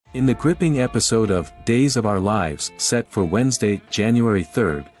In the gripping episode of Days of Our Lives, set for Wednesday, January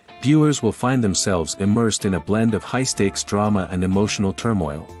 3rd, viewers will find themselves immersed in a blend of high-stakes drama and emotional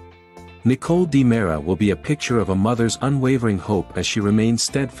turmoil. Nicole DiMera will be a picture of a mother's unwavering hope as she remains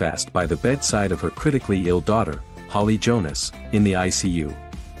steadfast by the bedside of her critically ill daughter, Holly Jonas, in the ICU.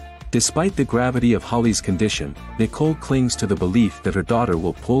 Despite the gravity of Holly's condition, Nicole clings to the belief that her daughter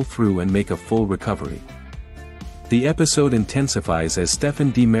will pull through and make a full recovery. The episode intensifies as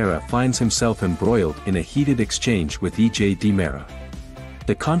Stephen DiMera finds himself embroiled in a heated exchange with EJ DiMera.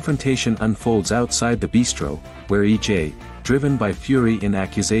 The confrontation unfolds outside the bistro, where EJ, driven by fury and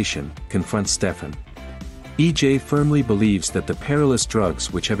accusation, confronts Stephen. EJ firmly believes that the perilous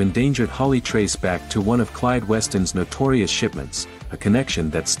drugs which have endangered Holly trace back to one of Clyde Weston's notorious shipments, a connection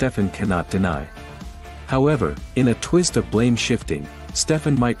that Stephen cannot deny. However, in a twist of blame-shifting,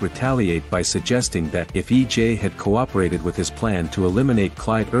 Stephen might retaliate by suggesting that if EJ had cooperated with his plan to eliminate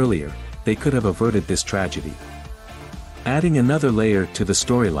Clyde earlier, they could have averted this tragedy. Adding another layer to the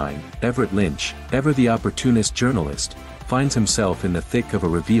storyline, Everett Lynch, ever the opportunist journalist, finds himself in the thick of a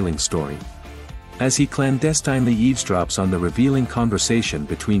revealing story. As he clandestinely eavesdrops on the revealing conversation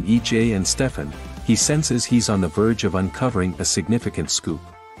between EJ and Stephen, he senses he's on the verge of uncovering a significant scoop.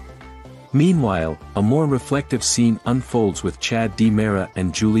 Meanwhile, a more reflective scene unfolds with Chad DiMera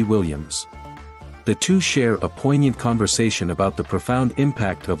and Julie Williams. The two share a poignant conversation about the profound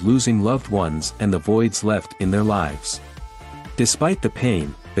impact of losing loved ones and the voids left in their lives. Despite the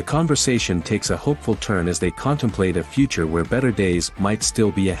pain, the conversation takes a hopeful turn as they contemplate a future where better days might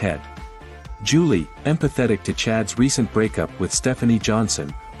still be ahead. Julie, empathetic to Chad's recent breakup with Stephanie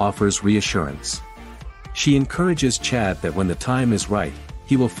Johnson, offers reassurance. She encourages Chad that when the time is right,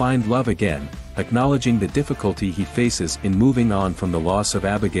 he will find love again, acknowledging the difficulty he faces in moving on from the loss of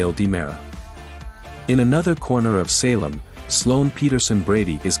Abigail DiMera. In another corner of Salem, Sloan Peterson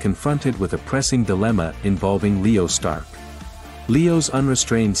Brady is confronted with a pressing dilemma involving Leo Stark. Leo's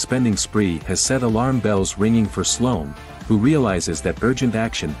unrestrained spending spree has set alarm bells ringing for Sloan, who realizes that urgent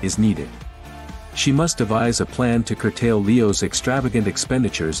action is needed. She must devise a plan to curtail Leo's extravagant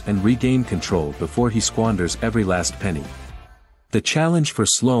expenditures and regain control before he squanders every last penny. The challenge for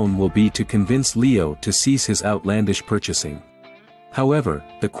Sloan will be to convince Leo to cease his outlandish purchasing. However,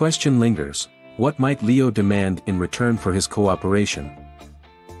 the question lingers: what might Leo demand in return for his cooperation?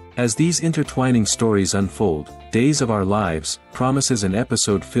 As these intertwining stories unfold, Days of Our Lives promises an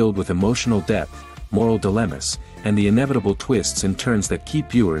episode filled with emotional depth, moral dilemmas, and the inevitable twists and turns that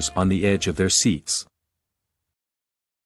keep viewers on the edge of their seats.